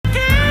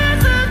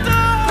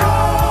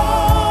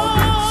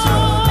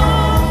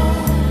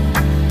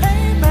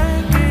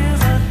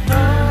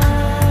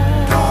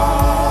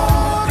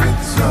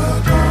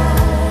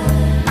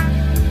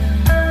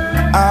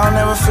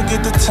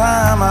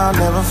time, I'll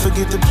never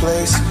forget the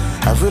place.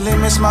 I really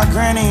miss my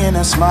granny and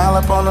a smile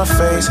up on her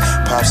face.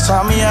 Pops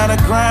taught me how to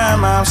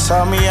grind, moms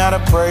taught me how to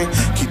pray.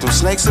 Keep them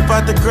snakes up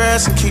out the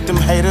grass and keep them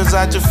haters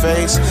out your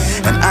face.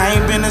 And I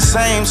ain't been the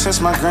same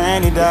since my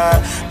granny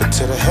died. But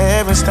to the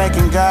heavens,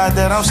 thanking God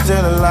that I'm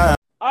still alive.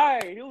 All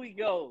right, here we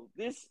go.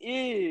 This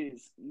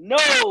is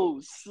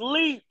No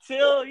Sleep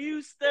Till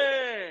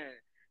Houston.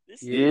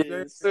 This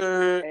is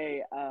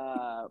a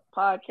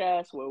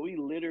podcast where we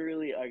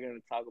literally are going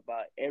to talk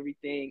about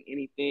everything,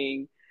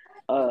 anything,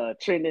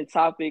 trending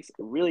topics. It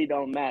really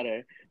don't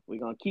matter. We're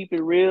going to keep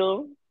it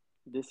real.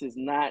 This is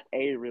not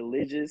a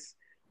religious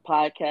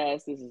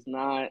podcast. This is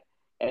not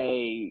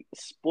a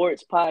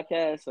sports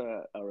podcast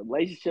or a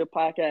relationship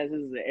podcast.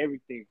 This is an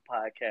everything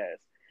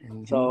podcast.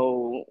 Mm-hmm.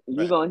 So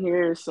you're going to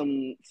hear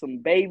some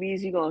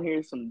babies. You're going to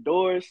hear some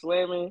doors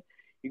slamming.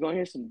 You're going to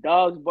hear some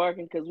dogs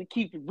barking because we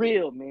keep it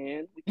real,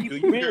 man. We keep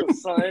it real,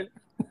 son.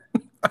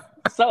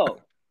 So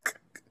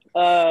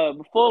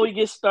before we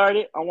get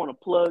started, I want to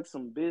plug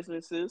some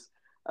businesses.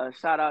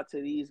 Shout out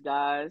to these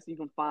guys. You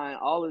can find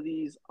all of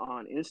these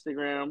on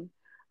Instagram.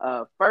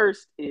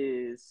 First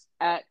is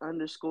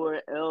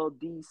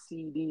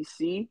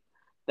 @_LDCDC.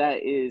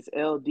 That is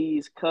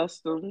LD's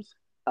Customs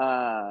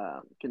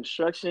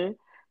Construction.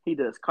 He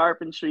does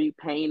carpentry,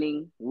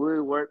 painting,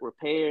 woodwork,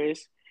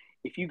 repairs.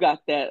 If you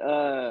got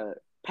that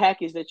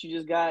package that you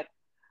just got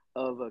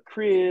of a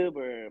crib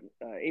or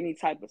any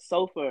type of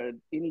sofa or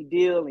any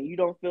deal and you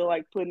don't feel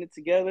like putting it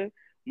together,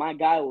 my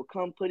guy will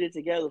come put it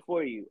together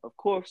for you. Of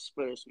course,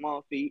 for a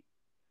small fee,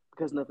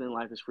 because nothing in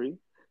life is free.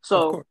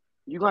 So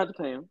you're going to have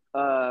to pay him.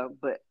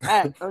 But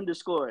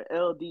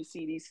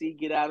 @_LDCDC,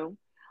 get at him.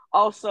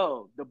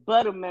 Also, the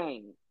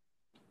Buttermain.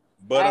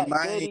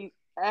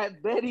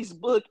 At Betty's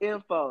Book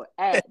Info,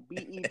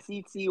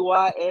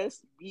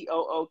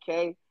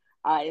 @BETTYSBOOKINFO.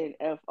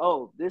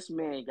 This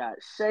man got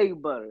shea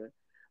butter,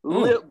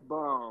 lip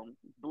balm,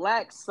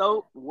 black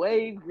soap,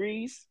 wave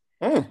grease.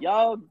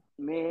 Y'all,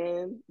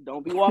 man,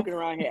 don't be walking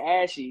around here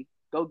ashy.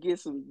 Go get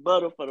some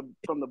butter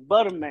from the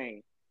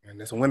Buttermain. And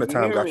this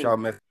wintertime got y'all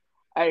messed.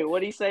 Hey,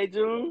 what'd he say,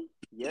 June?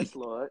 Yes,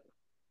 Lord.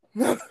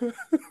 All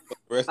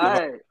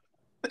right.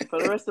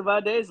 For the rest of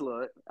our days,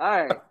 Lord. All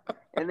right.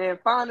 And then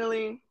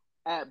finally,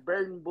 at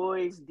Burton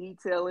Boys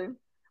Detailing,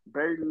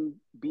 Burton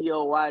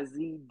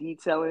BOYZ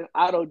Detailing,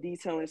 auto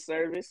detailing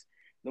service.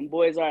 Them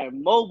boys are a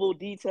mobile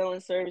detailing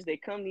service. They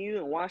come to you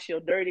and wash your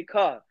dirty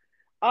car.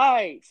 All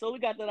right, so we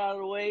got that out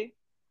of the way.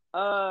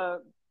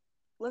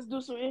 Let's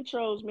do some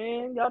intros,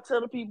 man. Y'all tell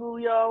the people who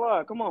y'all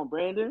are. Come on,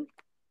 Brandon.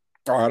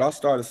 All right, I'll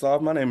start us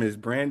off. My name is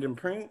Brandon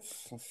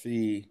Prince. Let's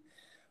see.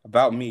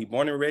 About me.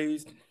 Born and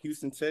raised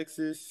Houston,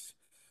 Texas.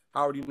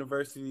 Howard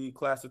University,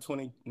 class of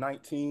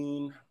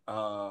 2019.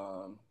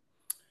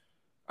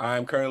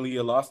 I'm currently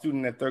a law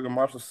student at Thurgood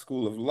Marshall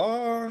School of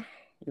Law.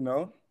 You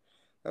know,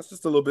 that's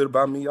just a little bit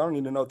about me. I don't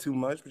need to know too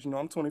much, but, you know,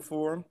 I'm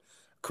 24. I'm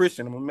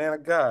Christian. I'm a man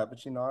of God,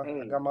 but, you know,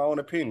 I got my own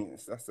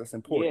opinions. That's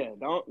important.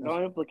 Yeah,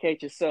 don't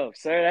implicate yourself,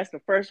 sir. That's the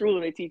first rule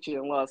they teach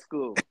you in law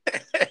school.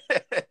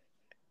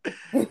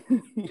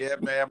 Yeah,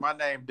 man. My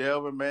name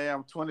Delvin, man.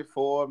 I'm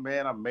 24,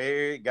 man. I'm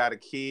married, got a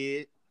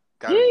kid,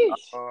 got a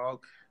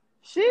dog.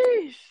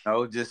 Sheesh.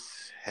 No,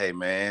 hey,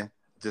 man.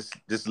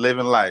 Just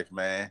living life,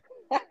 man.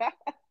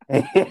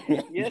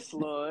 Yes,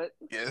 Lord.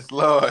 Yes,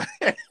 Lord.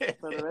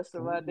 For the rest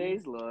of our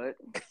days, Lord.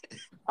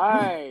 All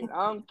right,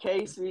 I'm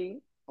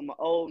Casey. I'm an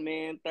old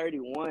man,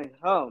 31.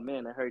 Oh,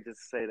 man, it hurt just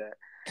to say that.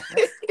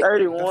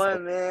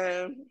 31,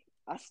 man.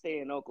 I stay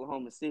in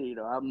Oklahoma City,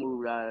 though. I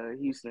moved out of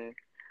Houston.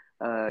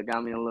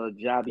 Got me a little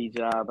job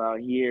out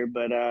here.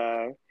 But,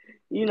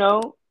 you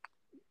know,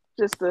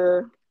 just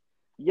a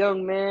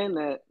young man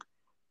that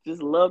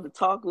just love to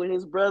talk with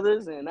his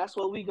brothers, and that's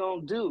what we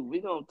going to do. We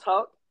going to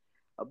talk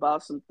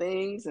about some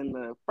things, and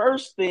the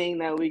first thing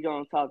that we're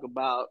going to talk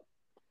about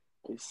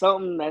is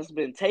something that's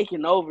been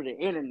taking over the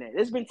internet.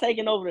 It's been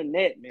taking over the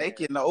net, man.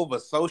 Taking over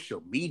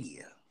social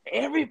media.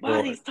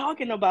 Everybody's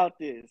talking about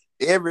this.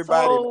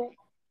 Everybody. So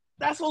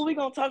that's what we're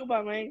going to talk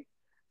about, man.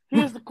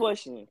 Here's the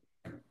question,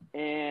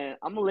 and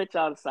I'm going to let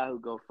y'all decide who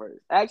go first.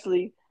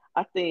 Actually,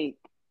 I think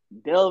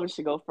Delvin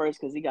should go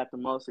first because he got the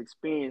most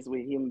experience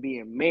with him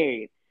being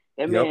married.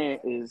 That man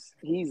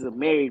he's a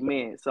married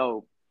man.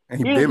 So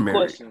here's the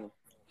question.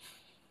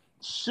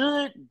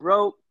 Should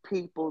broke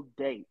people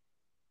date?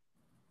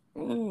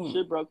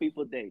 Should broke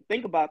people date?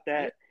 Think about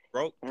that.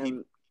 Broke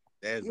people.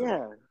 That's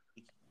a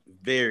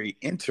very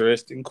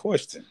interesting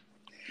question.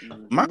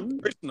 Mm-hmm. My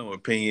personal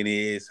opinion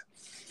is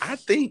I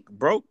think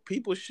broke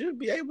people should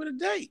be able to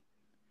date.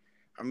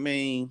 I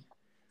mean,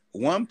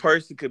 one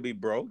person could be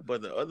broke,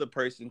 but the other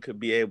person could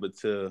be able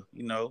to,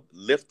 you know,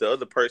 lift the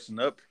other person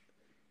up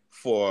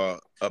for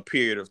a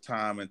period of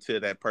time until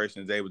that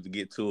person is able to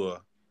get to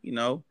a, you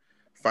know,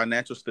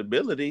 financial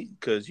stability.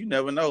 Because you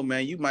never know,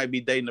 man. You might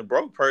be dating a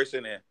broke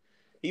person and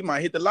he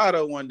might hit the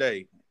lotto one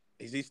day.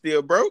 Is he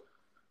still broke?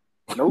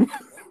 Nope.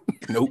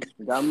 Nope.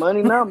 Got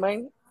money now,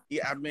 man.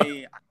 Yeah, I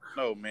mean, I don't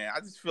know, man.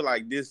 I just feel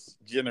like this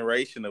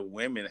generation of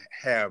women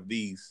have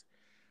these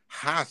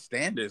high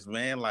standards,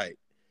 man. Like,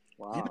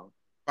 wow. You know,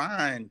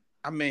 find.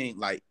 I mean,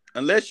 like,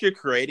 unless you're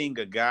creating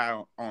a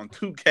guy on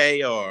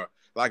 2K or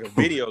like a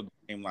video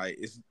game, like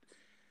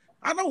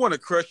I don't want to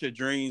crush your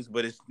dreams,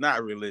 but it's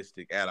not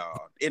realistic at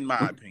all, in my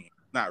opinion.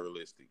 Not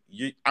realistic.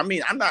 I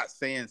mean, I'm not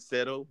saying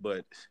settle,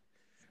 but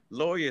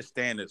lower your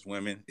standards,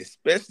 women,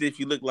 especially if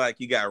you look like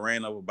you got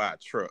ran over by a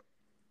truck.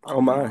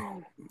 Oh my.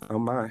 Oh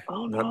my.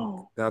 Oh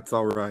no. That's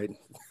all right.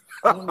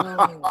 Oh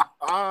no.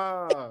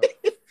 Oh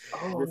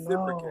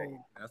Reciprocate.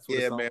 no. That's what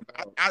it's all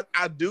about.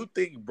 I do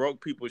think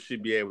broke people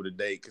should be able to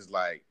date because,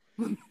 like,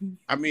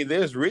 I mean,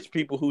 there's rich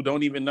people who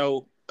don't even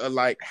know,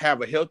 like,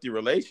 have a healthy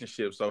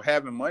relationship. So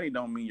having money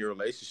don't mean your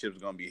relationship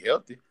is gonna be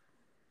healthy.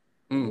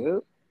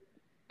 Yep.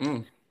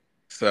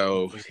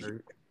 So,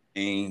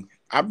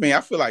 I mean,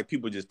 I feel like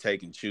people just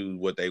take and choose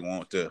what they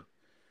want to,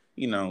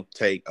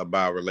 take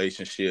about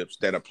relationships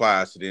that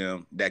applies to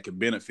them, that can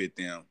benefit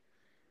them,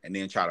 and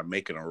then try to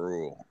make it a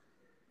rule.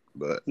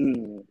 But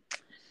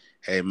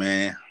hey,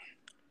 man,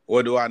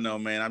 what do I know,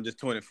 man? I'm just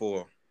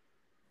 24.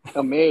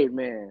 A married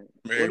man.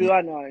 What do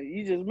I know?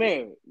 You just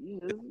married.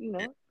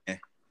 Yeah.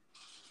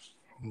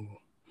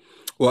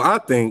 Well, I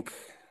think,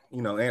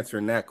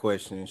 answering that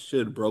question,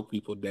 should broke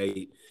people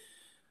date?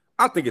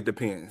 I think it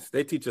depends.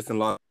 They teach us in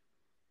law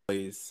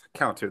ways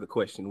counter the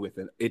question with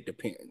it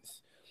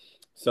depends.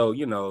 So,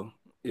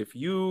 if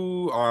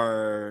you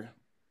are,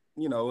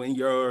 in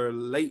your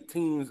late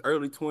teens,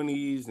 early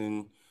 20s,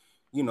 and,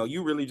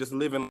 you really just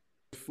living,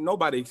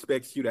 nobody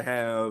expects you to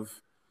have,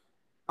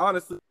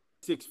 honestly,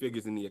 6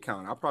 figures in the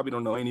account. I probably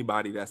don't know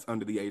anybody that's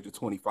under the age of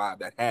 25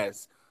 that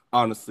has,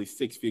 honestly,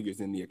 6 figures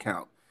in the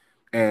account.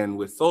 And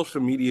with social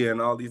media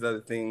and all these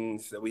other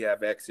things that we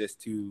have access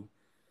to,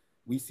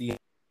 we see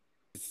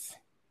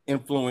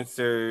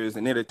influencers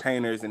and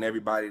entertainers and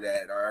everybody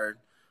that are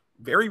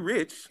very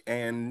rich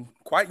and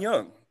quite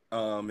young.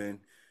 And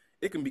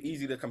it can be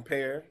easy to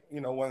compare,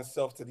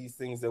 oneself to these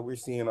things that we're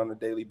seeing on a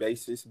daily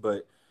basis.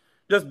 But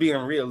just being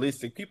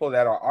realistic, people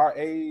that are our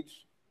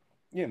age,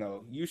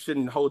 you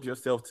shouldn't hold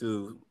yourself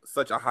to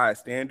such a high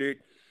standard.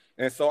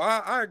 And so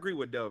I agree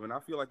with Delvin. I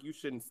feel like you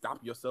shouldn't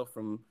stop yourself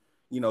from,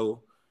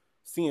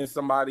 seeing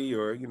somebody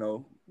or,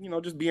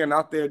 just being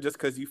out there just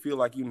because you feel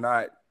like you're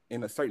not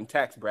in a certain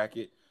tax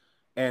bracket.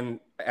 And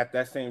at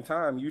that same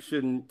time, you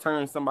shouldn't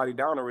turn somebody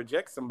down or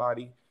reject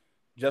somebody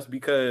just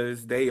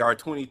because they are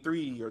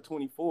 23 or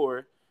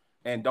 24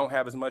 and don't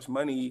have as much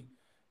money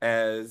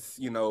as,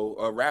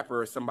 a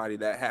rapper or somebody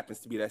that happens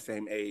to be that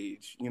same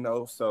age,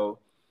 So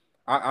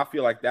I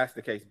feel like that's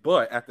the case.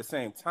 But at the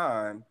same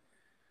time,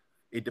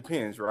 it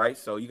depends, right?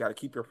 So you got to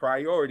keep your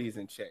priorities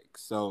in check.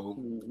 So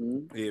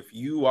if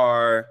you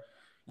are,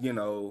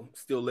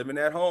 still living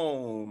at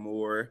home,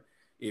 or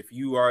if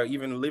you are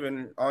even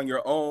living on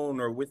your own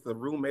or with a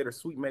roommate or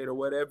suite mate or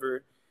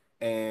whatever,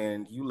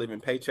 and you live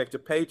in paycheck to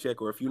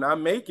paycheck, or if you're not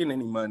making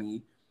any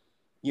money,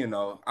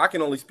 I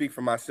can only speak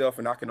for myself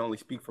and I can only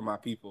speak for my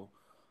people.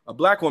 A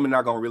black woman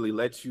not going to really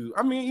let you,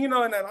 I mean,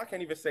 and I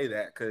can't even say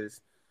that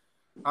because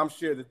I'm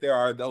sure that there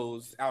are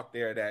those out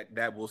there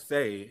that will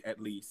say,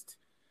 at least,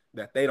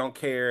 that they don't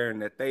care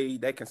and that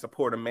they can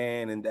support a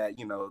man and that,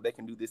 they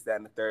can do this, that,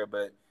 and the third.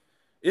 But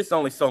it's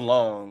only so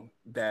long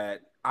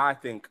that I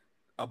think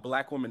a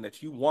black woman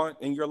that you want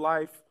in your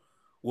life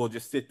will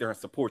just sit there and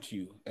support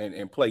you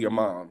and play your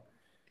mom.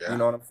 Yeah. You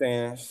know what I'm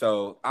saying?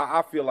 So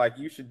I feel like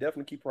you should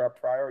definitely keep our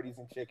priorities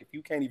in check. If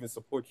you can't even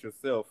support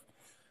yourself,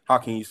 how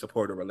can you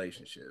support a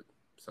relationship?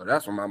 So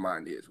that's where my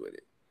mind is with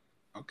it.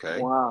 Okay.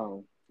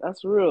 Wow.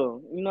 That's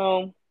real.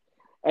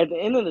 At the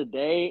end of the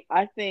day,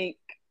 I think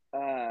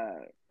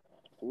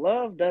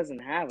love doesn't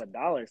have a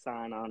dollar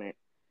sign on it.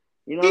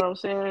 You know what I'm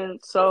saying?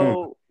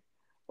 So,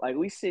 like,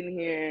 we sitting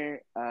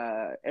here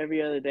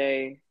every other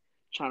day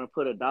trying to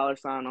put a dollar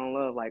sign on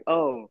love. Like,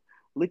 oh,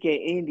 look at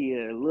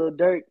India, Lil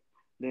Durk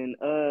then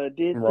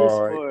did this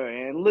for her.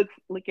 And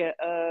look at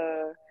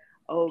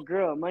old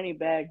girl,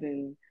 Moneybag,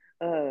 then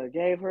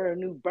gave her a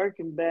new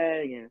Birkin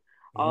bag and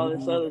all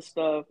this other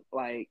stuff.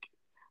 Like,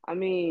 I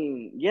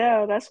mean,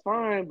 yeah, that's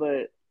fine,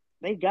 but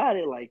they got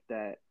it like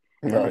that.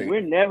 And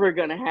we're never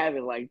going to have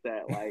it like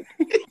that. Like,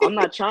 I'm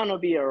not trying to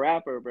be a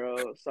rapper,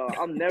 bro. So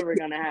I'm never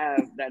going to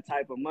have that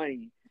type of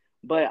money.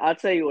 But I'll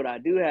tell you what I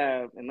do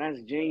have, and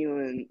that's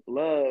genuine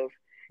love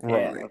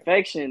and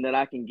affection that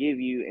I can give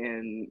you.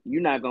 And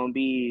you're not going to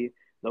be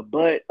the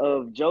butt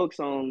of jokes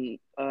on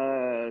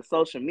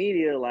social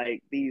media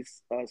like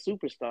these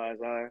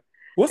superstars are.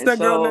 What's that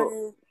girl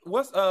name?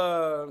 What's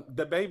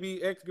the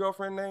baby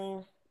ex-girlfriend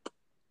name?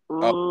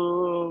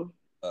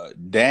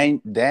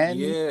 Danny.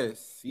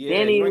 Yes. Yeah.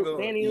 Danny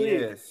Lee.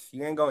 Yes.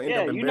 You ain't gonna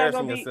end up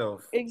embarrassing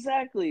yourself.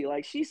 Exactly.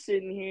 Like, she's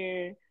sitting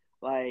here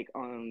like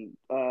on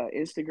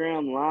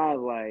Instagram Live,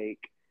 like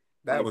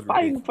was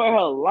fighting ridiculous. For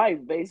her life,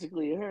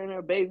 basically. Her and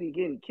her baby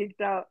getting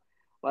kicked out.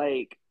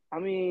 Like, I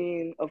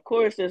mean, of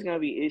course there's gonna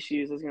be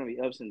issues, there's gonna be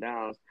ups and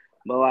downs.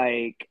 But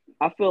like,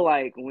 I feel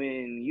like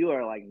when you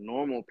are like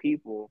normal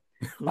people,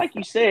 like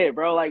you said,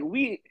 bro, like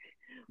we're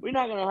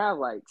not gonna have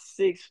like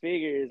 6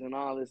 figures and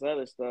all this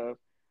other stuff.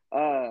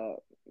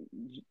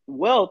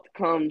 Wealth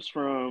comes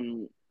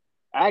from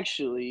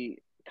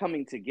actually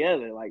coming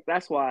together. Like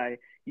that's why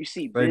you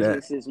see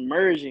businesses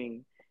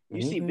merging.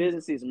 You see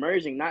businesses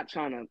merging, not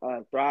trying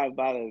to thrive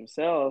by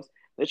themselves.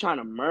 They're trying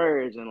to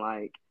merge and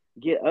like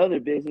get other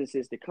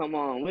businesses to come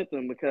on with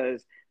them,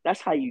 because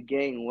that's how you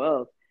gain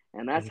wealth,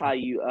 and that's how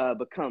you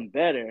become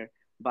better,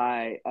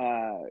 by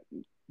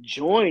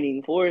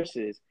joining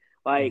forces.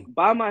 Like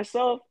by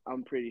myself,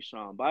 I'm pretty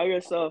strong. By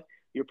yourself,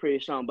 you're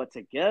pretty strong. But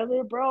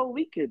together, bro,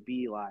 we could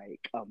be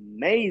like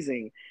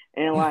amazing.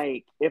 And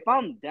like if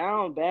I'm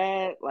down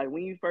bad, like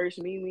when you first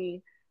meet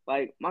me,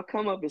 like my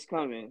come up is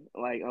coming.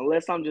 Like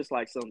unless I'm just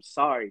like some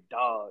sorry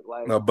dog,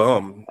 like a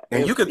bum.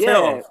 And you could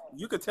tell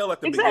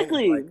at the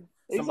beginning, like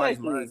somebody's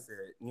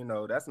mindset. You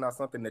know, that's not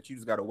something that you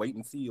just gotta wait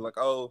and see. Like,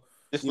 oh,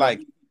 it's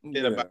like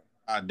about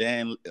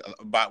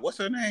about what's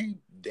her name?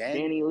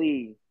 Danny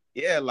Lee.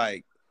 Yeah,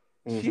 like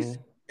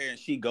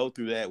she go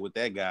through that with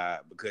that guy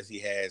because he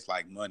has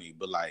like money,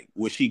 but like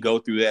would she go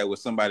through that with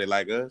somebody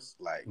like us?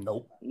 Like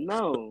nope.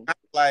 No.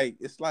 Like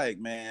it's like,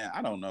 man,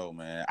 I don't know,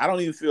 man. I don't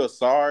even feel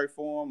sorry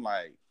for him.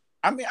 Like,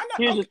 I mean, I'm not.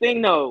 Here's the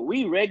thing, though.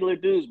 We regular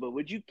dudes, but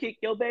would you kick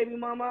your baby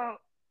mama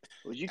out?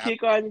 Would you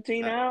kick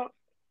Argentina out?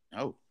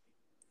 No.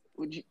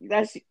 Would you?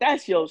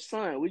 That's your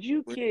son. Would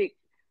you kick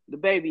the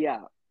baby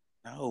out?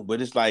 No,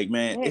 but it's like,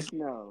 man, it's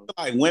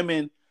like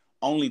women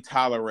only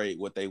tolerate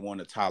what they want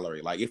to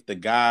tolerate. Like if the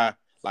guy,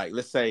 like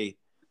let's say,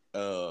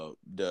 the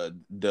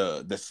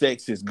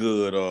sex is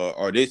good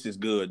or this is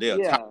good, they'll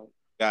tolerate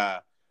the guy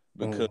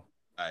because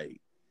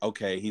like,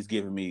 okay, he's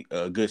giving me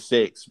good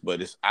sex,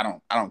 but I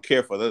don't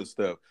care for the other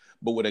stuff.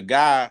 But with a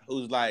guy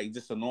who's like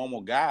just a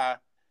normal guy,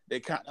 they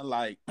kind of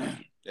like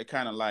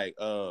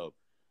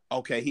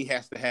okay, he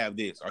has to have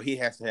this or he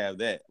has to have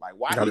that. Like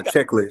why got a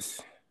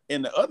checklist,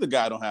 and the other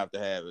guy don't have to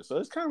have it. So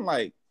it's kind of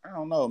like, I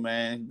don't know,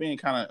 man, being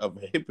kind of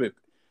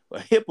a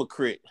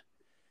hypocrite.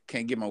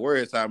 Can't get my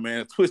words out,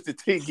 man. Twisted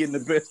Tea getting the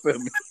best of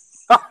me.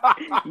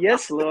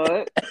 Yes,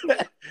 Lord.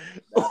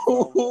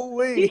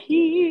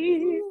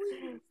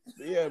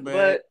 Yeah, man.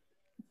 But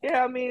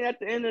yeah, I mean, at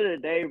the end of the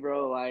day,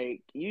 bro,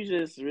 like you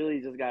just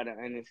really just gotta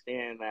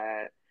understand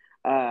that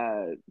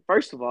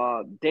first of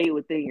all, date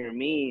within your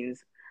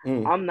means.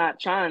 I'm not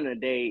trying to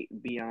date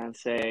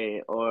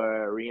Beyonce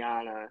or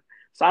Rihanna,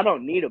 so I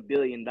don't need $1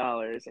 billion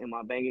in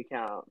my bank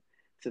account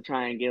to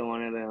try and get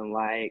one of them.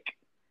 Like,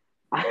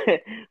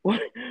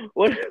 what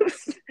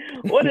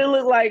it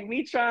look like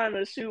me trying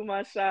to shoot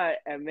my shot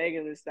at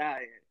Megan Thee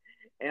Stallion,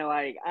 and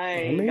like I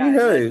ain't got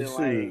nothing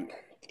like.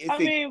 I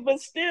mean, but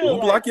still,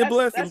 you block your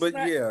blessing. But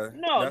yeah,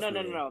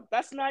 no.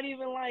 That's not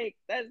even like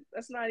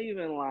that's not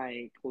even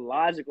like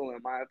logical in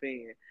my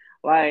opinion.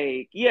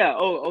 Like, yeah,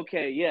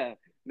 okay, yeah,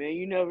 man.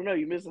 You never know.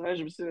 You miss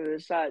 100% of the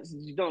shots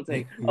you don't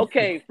take.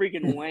 Okay,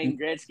 freaking Wayne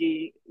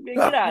Gretzky, man,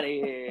 get out of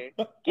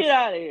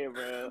here,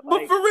 bro.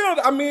 But for real,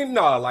 I mean,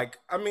 no, like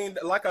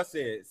I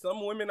said,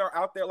 some women are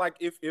out there. Like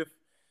if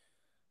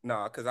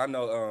because I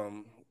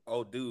know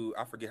dude,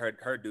 I forget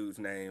her dude's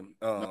name.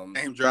 No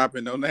name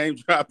dropping.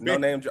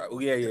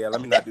 Yeah,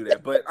 let me not do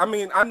that. But I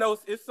mean, I know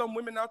it's some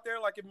women out there,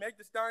 like if Meg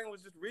Thee Stallion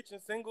was just rich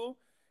and single,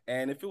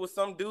 and if it was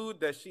some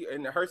dude that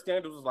and her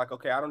standards was like,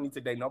 okay, I don't need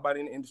to date nobody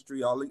in the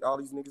industry. All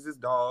these niggas is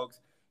dogs.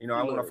 You know,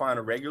 I want to find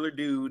a regular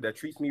dude that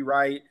treats me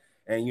right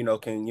and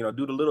can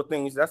do the little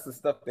things. That's the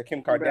stuff that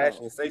Kim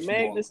Kardashian says.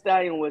 Meg Thee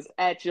Stallion was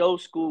at your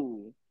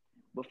school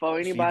before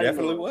anybody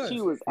knew. She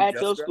was at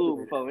your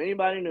school before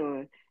anybody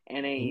knew.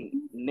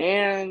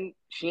 And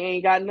she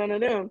ain't got none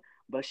of them,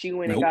 but she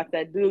went and got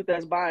that dude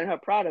that's buying her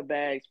Prada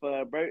bags for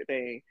her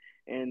birthday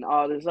and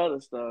all this other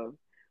stuff.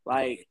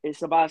 Like,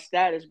 it's about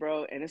status,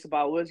 bro, and it's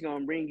about what's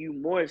gonna bring you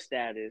more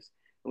status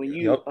when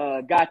you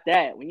got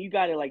that, when you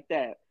got it like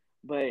that.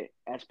 But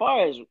as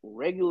far as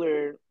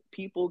regular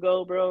people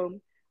go,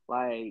 bro,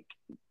 like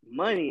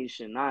money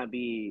should not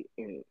be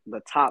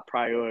the top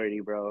priority,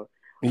 bro.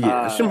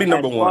 Yeah, it shouldn't be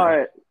number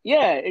one.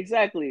 Yeah,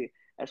 exactly.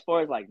 As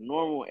far as like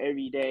normal,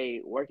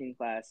 everyday working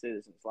class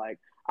citizens, like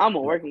I'm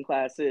a working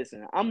class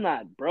citizen. I'm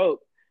not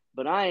broke,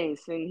 but I ain't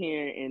sitting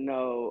here in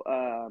no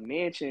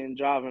mansion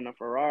driving a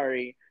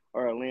Ferrari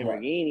or a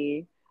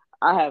Lamborghini.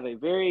 Right. I have a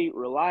very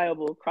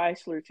reliable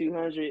Chrysler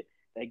 200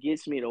 that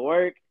gets me to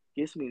work,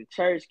 gets me to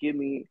church, get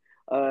me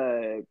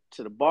to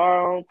the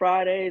bar on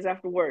Fridays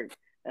after work.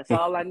 That's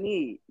all I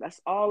need.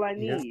 That's all I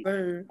need.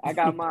 Yes, I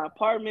got my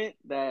apartment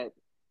that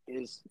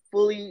is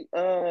fully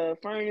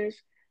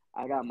furnished.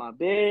 I got my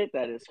bed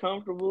that is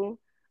comfortable,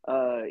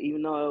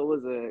 even though it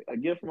was a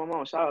gift from my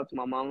mom. Shout out to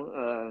my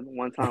mama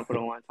one time for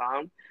the one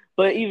time.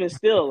 But even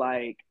still,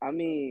 like, I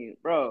mean,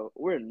 bro,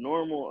 we're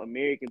normal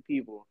American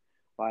people.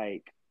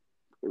 Like,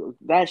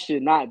 that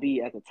should not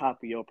be at the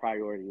top of your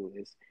priority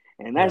list.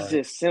 And that's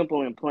just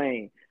simple and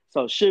plain.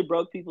 So should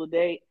broke people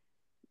date?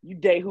 You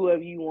date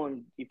whoever you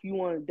want. If you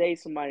want to date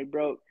somebody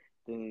broke,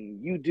 then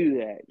you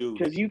do that.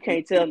 Because you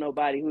can't tell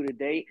nobody who to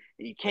date,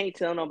 and you can't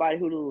tell nobody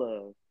who to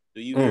love.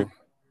 Do you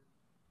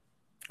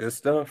Good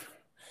stuff.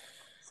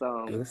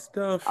 So good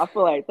stuff. I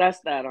feel like that's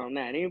that on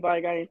that.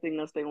 Anybody got anything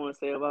else they want to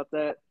say about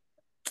that?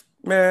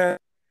 Man,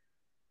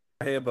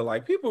 but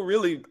like people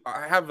really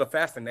have a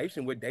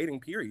fascination with dating.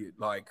 Period.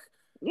 Like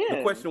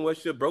The question was,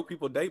 should broke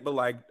people date? But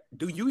like,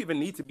 do you even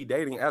need to be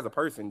dating as a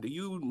person? Do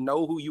you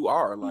know who you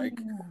are? Like,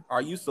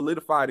 are you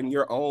solidified in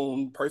your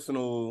own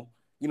personal,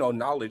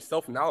 knowledge,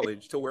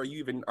 self-knowledge, to where you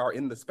even are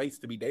in the space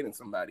to be dating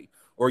somebody?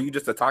 Or are you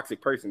just a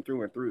toxic person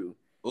through and through?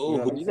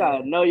 You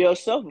gotta know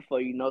yourself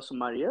before you know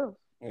somebody else.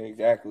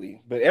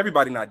 Exactly. But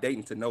everybody not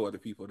dating to know other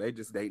people. They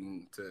just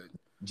dating to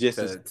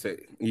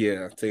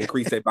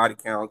increase their body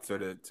counts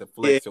or to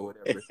flex or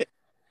whatever.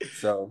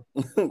 So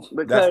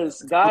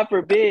because God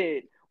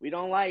forbid we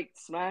don't like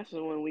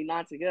smashing when we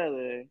not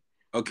together.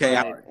 Okay.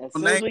 As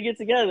soon as we get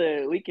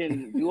together, we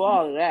can do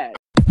all of that.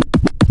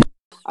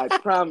 I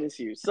promise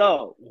you.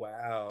 So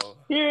wow.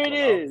 Here it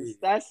is.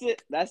 That's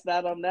it. That's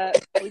that on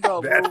that. We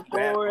gonna move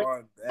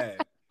forward.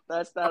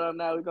 That's that on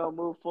that. We gonna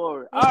move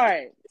forward. All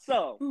right.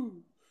 So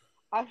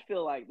I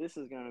feel like this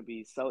is gonna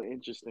be so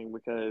interesting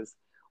because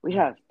we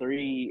have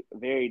 3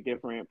 very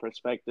different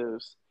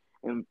perspectives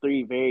and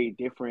 3 very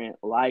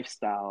different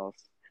lifestyles.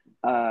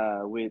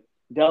 With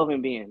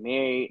Delvin being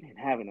married and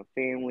having a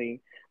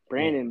family,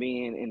 Brandon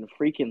being in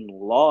freaking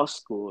law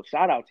school.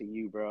 Shout out to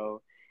you,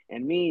 bro.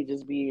 And me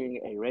just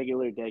being a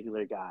regular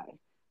guy.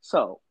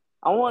 So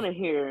I want to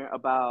hear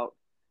about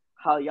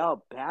how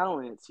y'all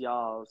balance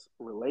y'all's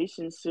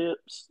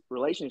relationships,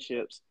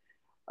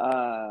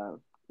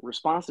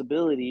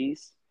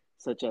 responsibilities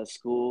such as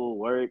school,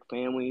 work,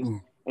 families,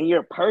 and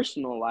your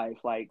personal life,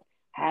 like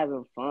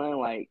having fun,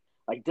 like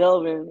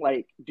Delvin,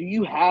 like, do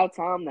you have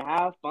time to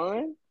have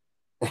fun?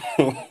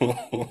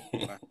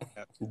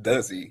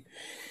 Does he?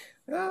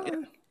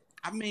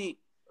 I mean,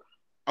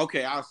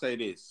 okay, I'll say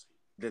this.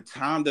 The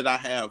time that I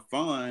have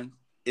fun,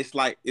 it's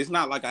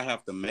not like I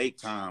have to make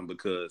time,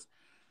 because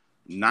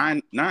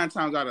nine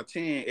times out of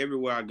 10,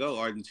 everywhere I go,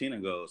 Argentina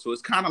goes. So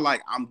it's kind of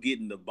like I'm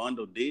getting the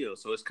bundle deal.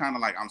 So it's kind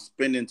of like I'm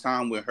spending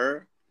time with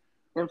her.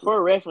 And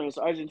for reference,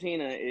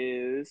 Argentina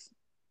is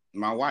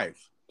my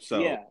wife.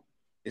 So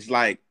it's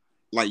like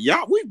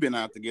y'all, we've been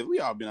out together. We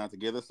all been out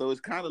together. So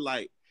it's kind of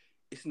like,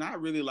 it's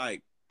not really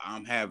like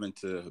I'm having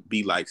to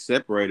be like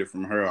separated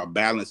from her or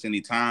balance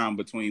any time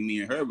between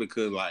me and her,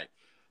 because like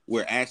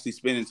we're actually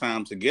spending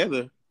time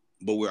together,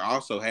 but we're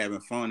also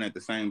having fun at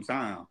the same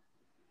time.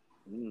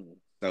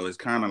 So it's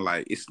kind of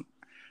like,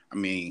 I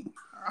mean,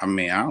 I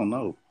don't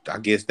know. I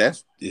guess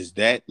is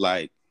that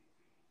like,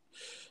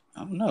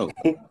 I don't know.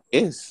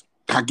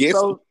 I guess.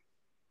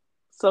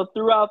 So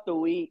throughout the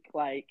week,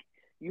 like,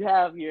 you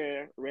have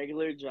your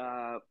regular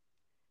job,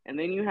 and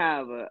then you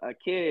have a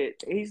kid.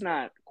 He's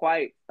not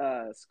quite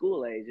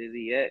school age, is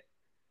he yet?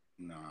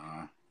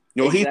 Nah.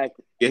 No,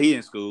 exactly. He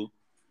in school.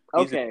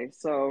 Okay,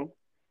 so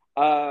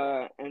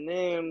and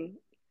then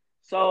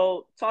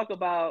talk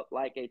about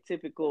like a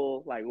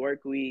typical like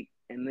work week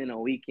and then a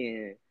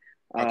weekend.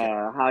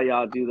 How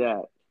y'all do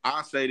that?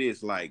 I'll say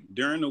this, like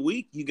during the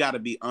week, you got to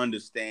be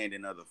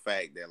understanding of the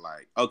fact that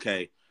like,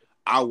 okay,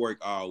 I work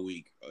all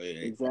week.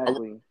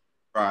 Exactly.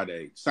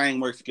 Friday, same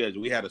work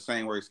schedule. We had the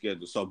same work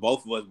schedule, so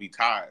both of us be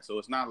tired. So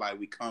it's not like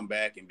we come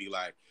back and be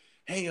like,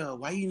 "Hey,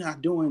 why you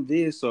not doing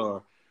this?"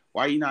 or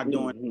 "Why you not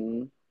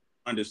doing?"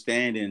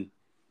 Understanding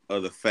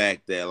of the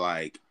fact that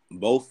like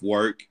both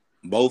work,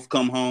 both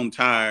come home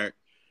tired,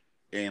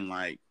 and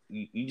like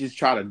you just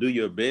try to do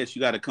your best.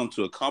 You got to come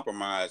to a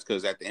compromise,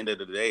 because at the end of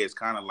the day, it's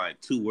kind of like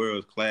 2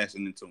 worlds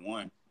clashing into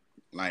one.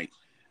 Like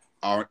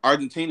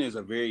Argentina is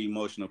a very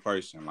emotional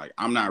person. Like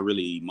I'm not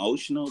really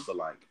emotional, but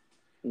like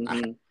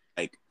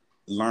like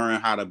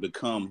learn how to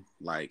become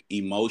like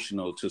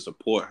emotional to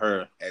support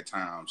her at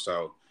times.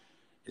 So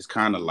it's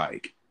kind of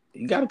like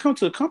you got to come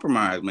to a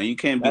compromise, man. You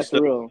can't be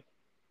stuck. Real.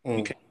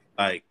 You can't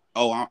like,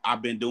 oh,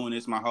 I've been doing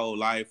this my whole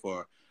life,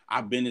 or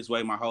I've been this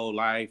way my whole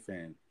life,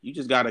 and you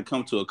just got to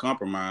come to a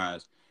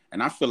compromise.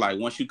 And I feel like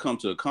once you come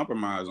to a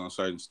compromise on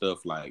certain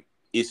stuff, like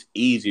it's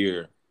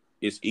easier.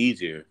 It's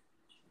easier.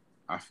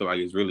 I feel like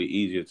it's really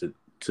easier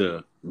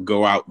to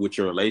go out with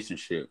your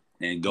relationship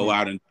and go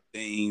out and do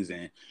things,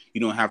 and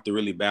you don't have to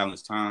really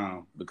balance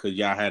time because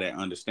y'all had that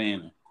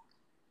understanding.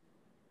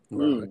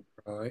 Right.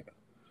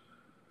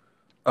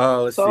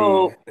 Let's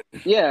see.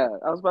 Yeah,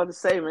 I was about to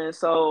say, man.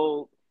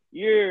 So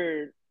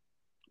you're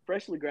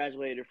freshly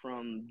graduated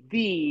from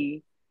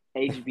the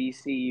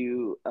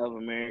HBCU of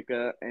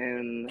America,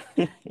 and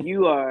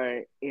you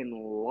are in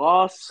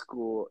law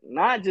school.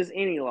 Not just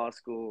any law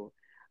school.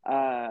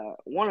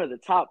 One of the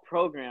top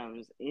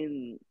programs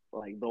in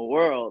like the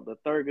world, the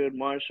Thurgood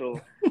Marshall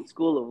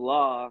School of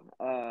Law.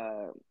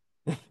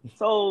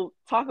 So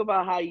talk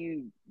about how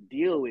you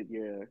deal with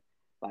your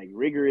like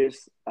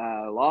rigorous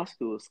law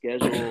school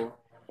schedule,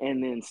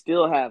 and then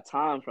still have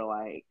time for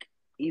like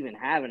even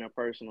having a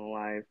personal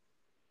life.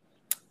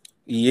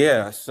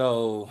 Yeah.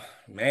 So,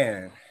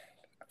 man,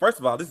 first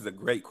of all, this is a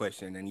great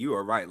question, and you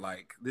are right.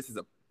 Like, this is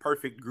a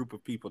perfect group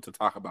of people to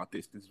talk about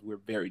this. We're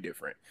very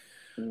different.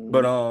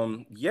 But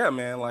yeah,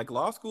 man, like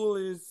law school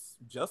is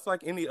just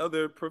like any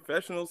other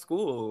professional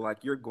school.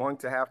 Like you're going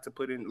to have to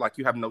put in, like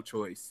you have no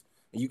choice,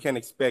 and you can't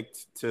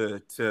expect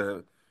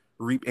to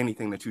reap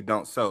anything that you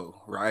don't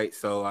sow, right?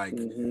 So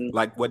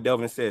like what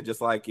Delvin said,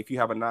 just like if you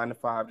have a 9 to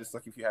 5, just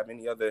like if you have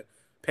any other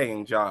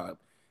paying job,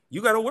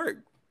 you got to work.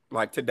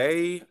 Like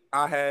today,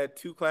 I had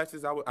two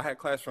classes. I had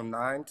class from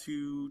 9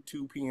 to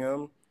 2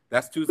 p.m.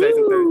 That's Tuesdays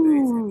and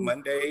Thursdays. And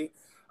Monday,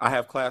 I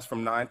have class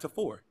from 9 to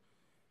 4.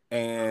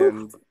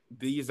 And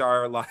these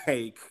are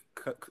like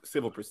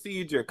civil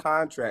procedure,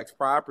 contracts,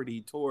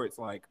 property, torts,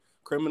 like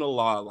criminal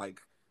law.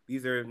 Like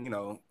these are,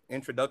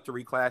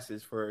 introductory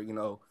classes for,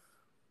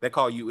 they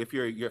call you, if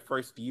you're your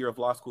first year of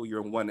law school,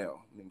 you're in 1L,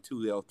 and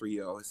 2L,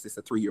 3L. It's just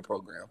a 3-year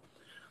program.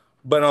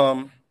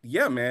 But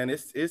yeah, man,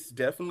 it's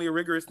definitely a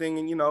rigorous thing.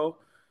 And,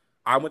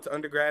 I went to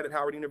undergrad at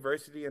Howard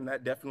University, and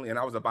and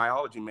I was a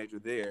biology major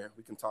there.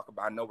 We can talk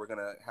about, I know we're going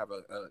to have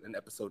an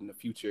episode in the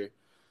future,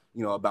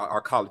 about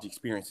our college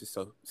experiences,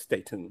 so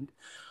stay tuned.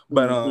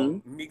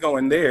 But me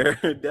going there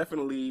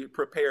definitely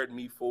prepared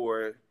me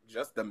for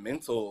just the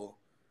mental,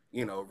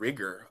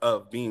 rigor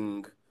of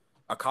being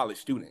a college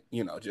student,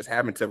 just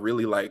having to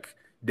really like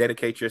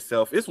dedicate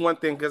yourself. It's one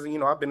thing because,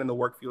 I've been in the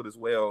work field as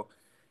well.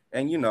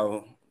 And,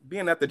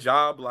 being at the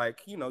job,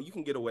 like, you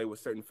can get away with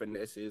certain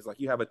finesses. Like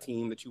you have a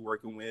team that you're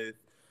working with.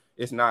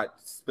 It's not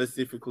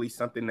specifically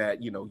something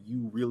that,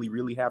 you really,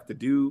 really have to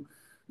do,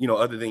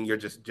 other than your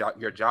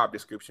job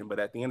description. But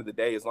at the end of the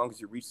day, as long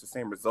as you reach the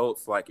same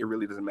results, like it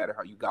really doesn't matter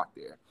how you got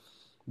there.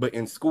 But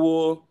in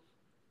school,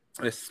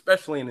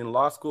 especially in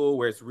law school,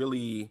 where it's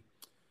really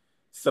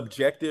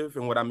subjective,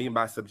 and what I mean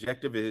by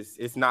subjective is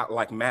it's not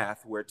like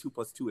math where 2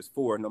 + 2 is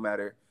 4, no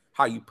matter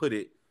how you put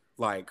it.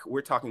 Like we're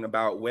talking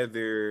about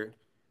whether,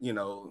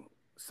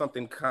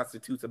 something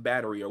constitutes a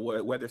battery,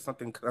 or whether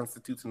something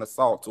constitutes an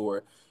assault,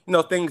 or,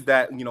 things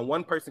that,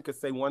 one person could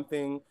say one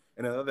thing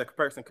and another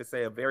person could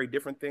say a very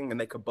different thing, and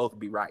they could both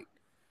be right.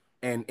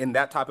 And in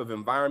that type of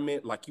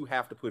environment, like you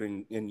have to put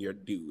in your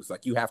dues,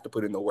 like you have to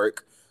put in the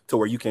work to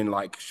where you can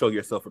like show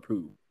yourself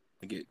approved,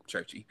 to get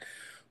churchy.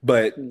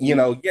 But,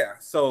 yeah,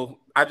 so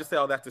I just say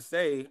all that to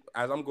say,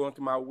 as I'm going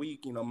through my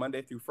week,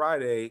 Monday through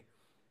Friday,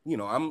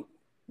 I'm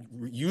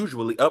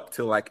usually up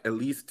to like at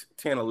least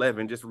 10,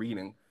 11 just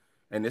reading.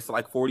 And it's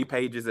like 40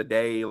 pages a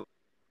day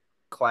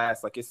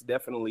class. Like it's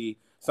definitely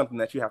something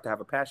that you have to have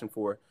a passion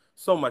for.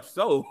 So much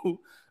so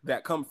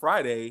that come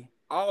Friday,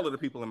 all of the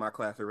people in my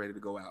class are ready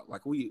to go out.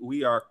 Like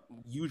we are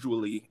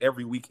usually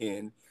every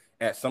weekend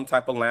at some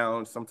type of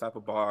lounge, some type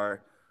of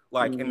bar.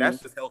 Like, and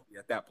that's just healthy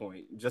at that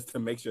point, just to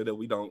make sure that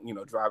we don't,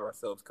 drive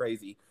ourselves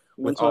crazy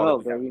with all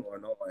that we have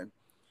going on.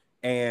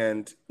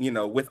 And,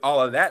 with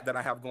all of that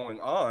I have going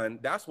on,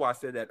 that's why I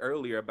said that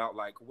earlier about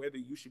like whether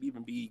you should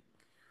even be,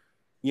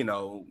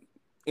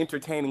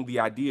 entertaining the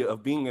idea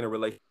of being in a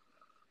relationship,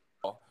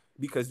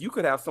 because you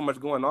could have so much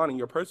going on in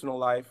your personal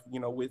life,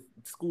 with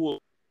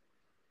school,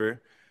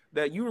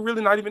 that you're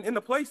really not even in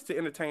the place to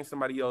entertain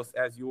somebody else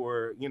as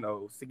your,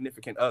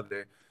 significant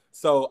other.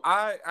 So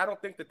I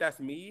don't think that that's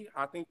me.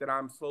 I think that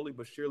I'm slowly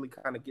but surely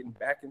kind of getting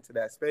back into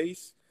that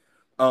space,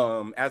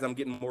 as I'm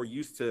getting more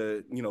used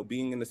to,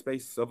 being in the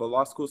space of a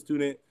law school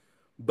student.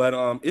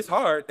 But it's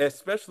hard,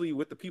 especially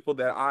with the people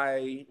that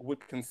I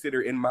would consider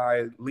in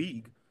my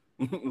league,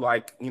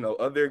 like,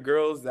 other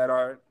girls that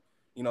are,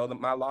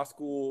 my law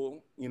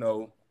school,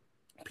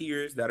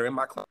 peers that are in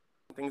my class,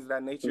 things of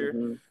that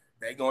nature.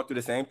 They going through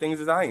the same things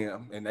as I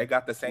am, and they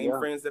got the same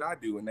friends that I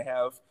do, and they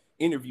have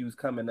interviews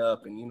coming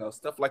up and,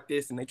 stuff like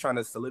this, and they trying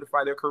to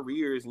solidify their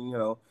careers.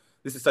 And,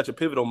 this is such a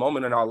pivotal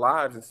moment in our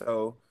lives. And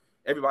so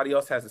everybody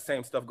else has the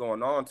same stuff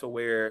going on, to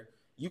where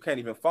you can't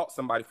even fault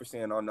somebody for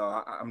saying, oh no,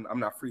 I'm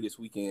not free this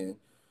weekend,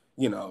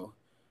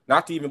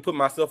 not to even put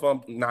myself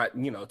on, not,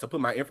 to put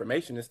my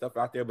information and stuff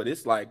out there. But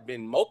it's like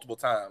been multiple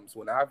times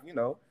when I've,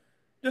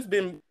 just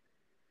been,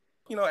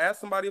 ask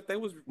somebody if they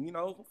was,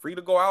 free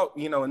to go out,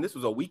 and this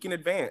was a week in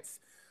advance,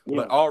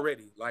 but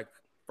already like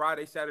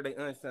Friday, Saturday,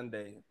 and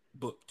Sunday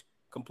booked,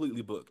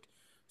 completely booked.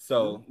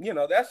 So,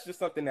 that's just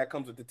something that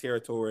comes with the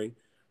territory.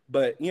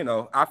 But,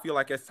 I feel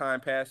like as time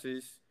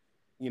passes,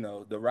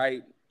 the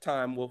right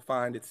time will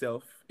find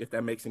itself, if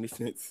that makes any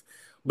sense.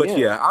 But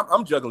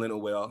I'm juggling it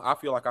well. I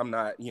feel like I'm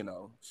not,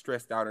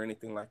 stressed out or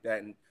anything like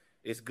that. And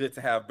it's good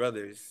to have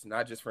brothers,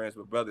 not just friends,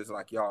 but brothers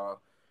like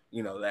y'all,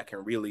 that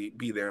can really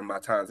be there in my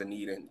times of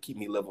need and keep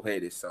me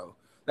level-headed. So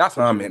that's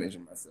how I'm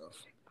managing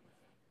myself.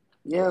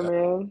 Yeah,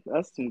 man,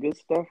 that's some good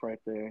stuff right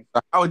there.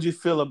 How would you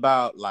feel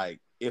about like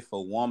if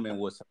a woman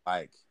was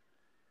like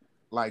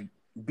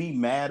be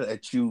mad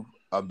at you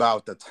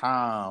about the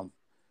time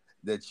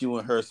that you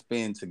and her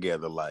spend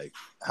together? Like,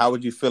 how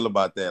would you feel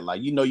about that?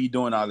 Like, you're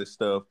doing all this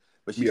stuff,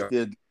 but she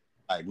still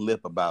like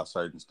lip about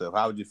certain stuff.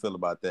 How would you feel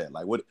about that?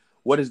 Like,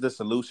 what is the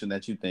solution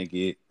that you think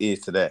it is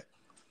to that?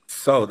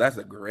 So that's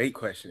a great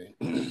question.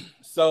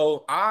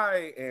 So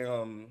I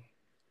am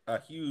a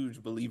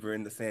huge believer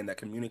in the saying that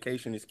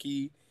communication is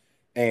key,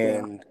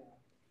 and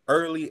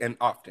early and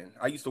often.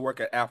 I used to work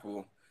at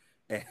Apple,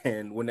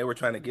 and when they were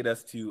trying to get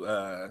us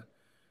to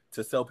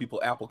sell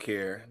people Apple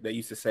Care, they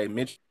used to say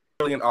mention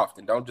early and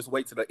often. Don't just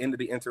wait to the end of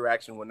the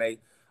interaction when they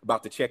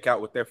about to check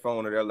out with their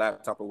phone or their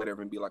laptop or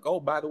whatever and be like, oh,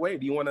 by the way,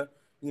 do you want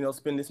to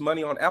spend this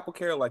money on Apple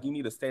Care? Like, you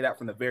need to state that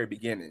from the very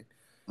beginning.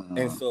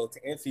 And so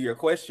to answer your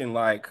question,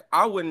 like,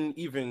 I wouldn't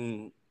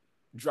even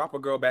drop a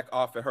girl back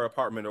off at her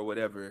apartment or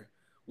whatever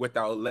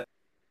without letting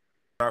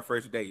our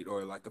first date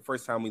or like the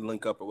first time we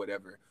link up or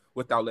whatever,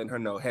 without letting her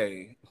know,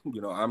 hey,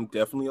 I'm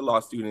definitely a law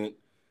student.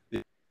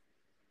 This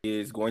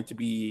is going to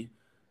be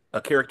a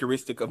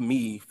characteristic of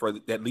me for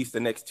at least the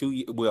next 2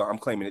 years. Well, I'm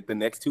claiming it the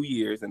next 2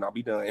 years, and I'll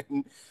be done.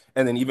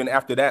 And then even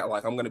after that,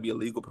 like, I'm going to be a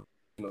legal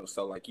professional.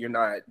 So like, you're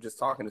not just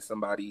talking to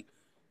somebody,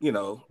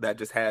 that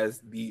just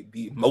has the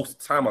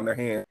most time on their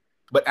hands.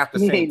 But at the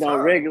same time, no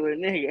regular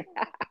nigga.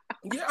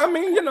 Yeah, I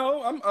mean,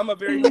 I'm a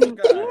very humble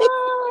guy.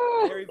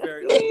 Very,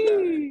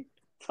 very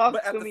humble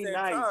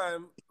guy.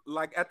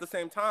 But at the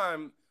same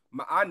time,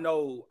 I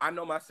know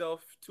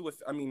myself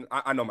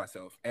I know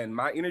myself, and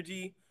my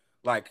energy,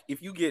 like,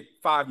 if you get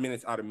 5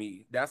 minutes out of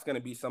me, that's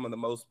gonna be some of the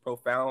most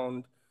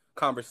profound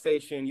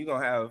conversation you're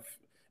gonna have.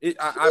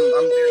 I'm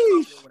very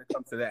confident when it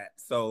comes to that.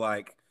 So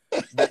like,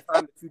 the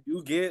time that you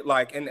do get,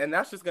 like, and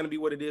that's just gonna be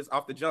what it is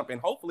off the jump.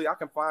 And hopefully I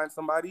can find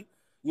somebody,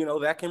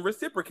 that can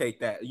reciprocate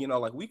that.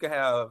 Like, we could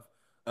have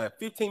a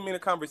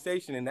 15-minute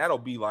conversation, and that'll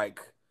be like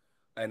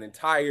an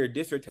entire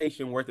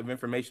dissertation worth of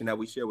information that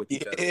we share with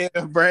each other. Yeah,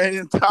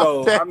 Brandon.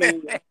 So that's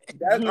just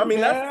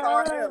how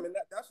I am, and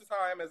that's just how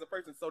I am as a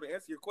person. So to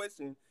answer your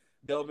question,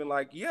 Delvin,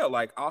 like, yeah,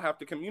 like, I'll have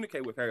to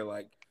communicate with her.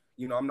 Like,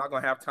 I'm not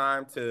gonna have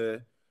time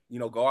to,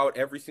 go out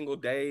every single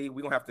day.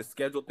 We're gonna have to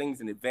schedule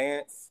things in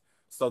advance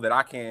so that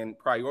I can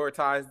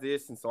prioritize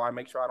this, and so I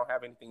make sure I don't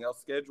have anything else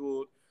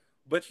scheduled.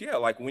 But yeah,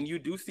 like, when you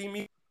do see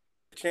me,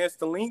 a chance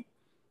to link,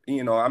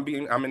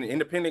 I'm an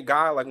independent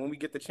guy. Like, when we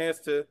get the chance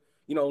to,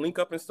 link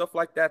up and stuff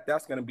like that,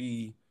 that's gonna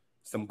be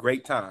some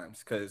great times,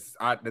 because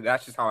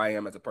that's just how I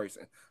am as a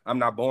person. I'm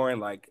not boring.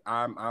 Like,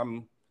 I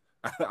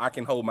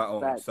can hold my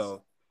own. Facts.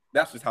 So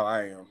that's just how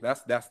I am.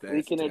 That's that.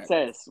 We can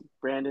attest.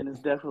 Brandon is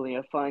definitely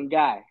a fun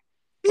guy.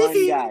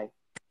 Fun guy.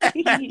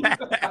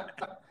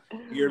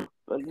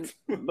 but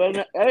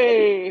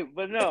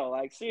no,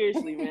 like,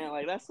 seriously, man,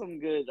 like, that's some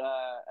good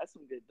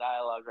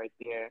dialogue right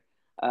there.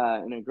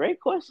 And a great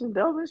question,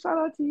 Delvin. Shout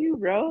out to you,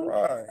 bro.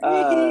 Right.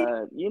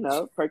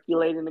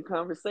 Percolating the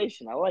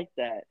conversation. I like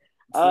that.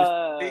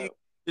 The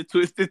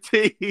twisted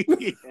tea.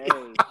 Hey,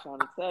 trying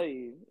to tell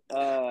you.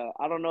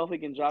 I don't know if we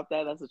can drop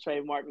that. That's a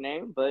trademark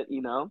name, but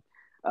don't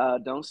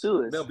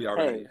sue us. They'll be all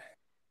right. Hey,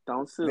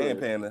 don't sue us.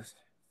 Paying us.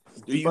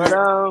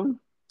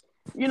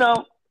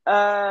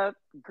 But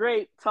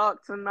great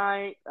talk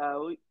tonight.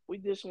 We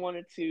just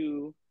wanted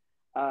to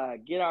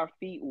get our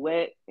feet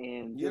wet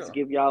and just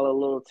give y'all a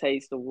little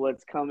taste of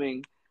what's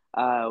coming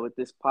with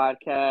this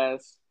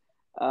podcast.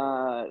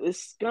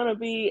 It's gonna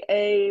be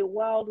a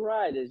wild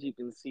ride, as you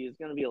can see. It's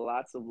gonna be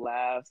lots of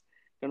laughs.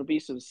 Gonna be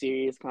some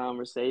serious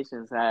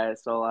conversations had.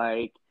 So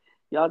like,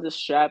 y'all just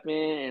strap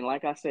in. And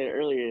like I said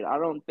earlier, I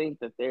don't think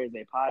that there's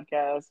a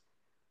podcast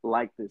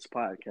like this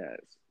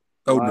podcast.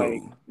 Oh,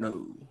 like,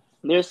 no.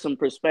 There's some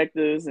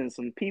perspectives and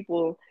some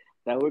people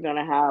that we're going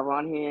to have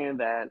on here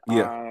that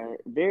are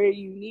very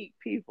unique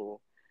people.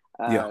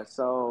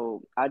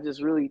 So I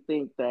just really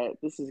think that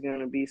this is going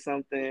to be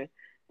something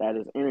that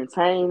is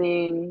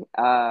entertaining,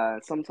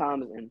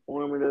 sometimes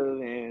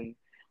informative, and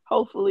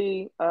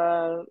hopefully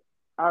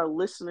our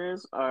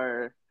listeners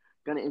are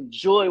going to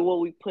enjoy what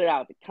we put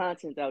out, the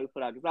content that we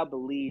put out, because I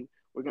believe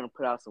we're going to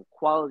put out some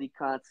quality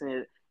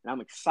content, and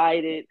I'm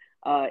excited.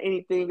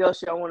 Anything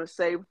else y'all want to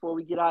say before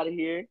we get out of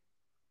here?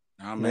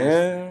 Oh,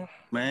 man.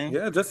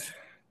 Yeah, just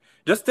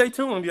stay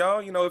tuned,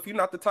 y'all. If you're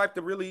not the type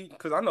to really,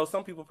 because I know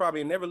some people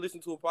probably never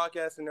listened to a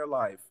podcast in their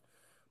life,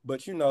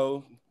 but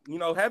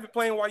have it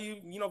playing while you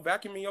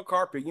vacuuming your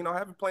carpet.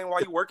 Have it playing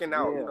while you're working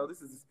out.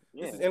 This is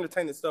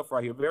entertaining stuff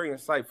right here. Very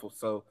insightful.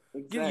 So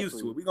Get used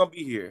to it. We're gonna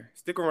be here.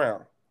 Stick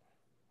around.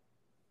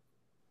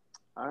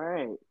 All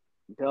right,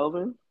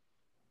 Delvin.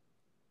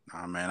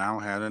 Nah, man, I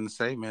don't have nothing to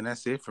say, man.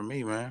 That's it for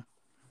me, man.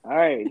 All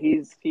right,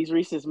 he's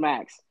reached his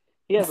max.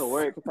 He has a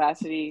word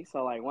capacity,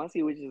 so like once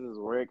he reaches his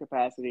word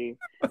capacity,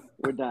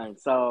 we're done.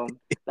 So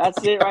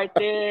that's it right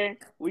there.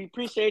 We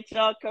appreciate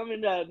y'all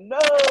coming to No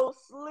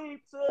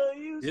Sleep Till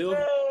You Stand.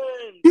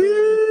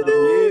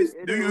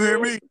 Do you hear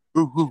me?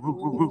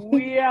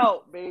 We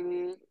out,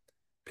 baby.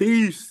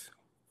 Peace.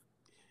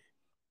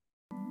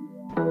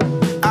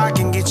 I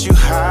can get you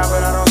high,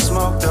 but I don't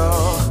smoke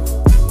though.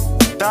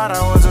 Thought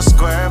I was a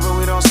square, but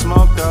we don't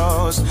smoke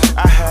those.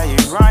 I had you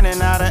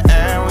running out of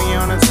air, we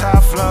on the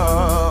top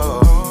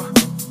floor.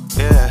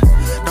 Yeah,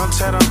 don't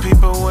tell them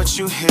people what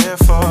you hear.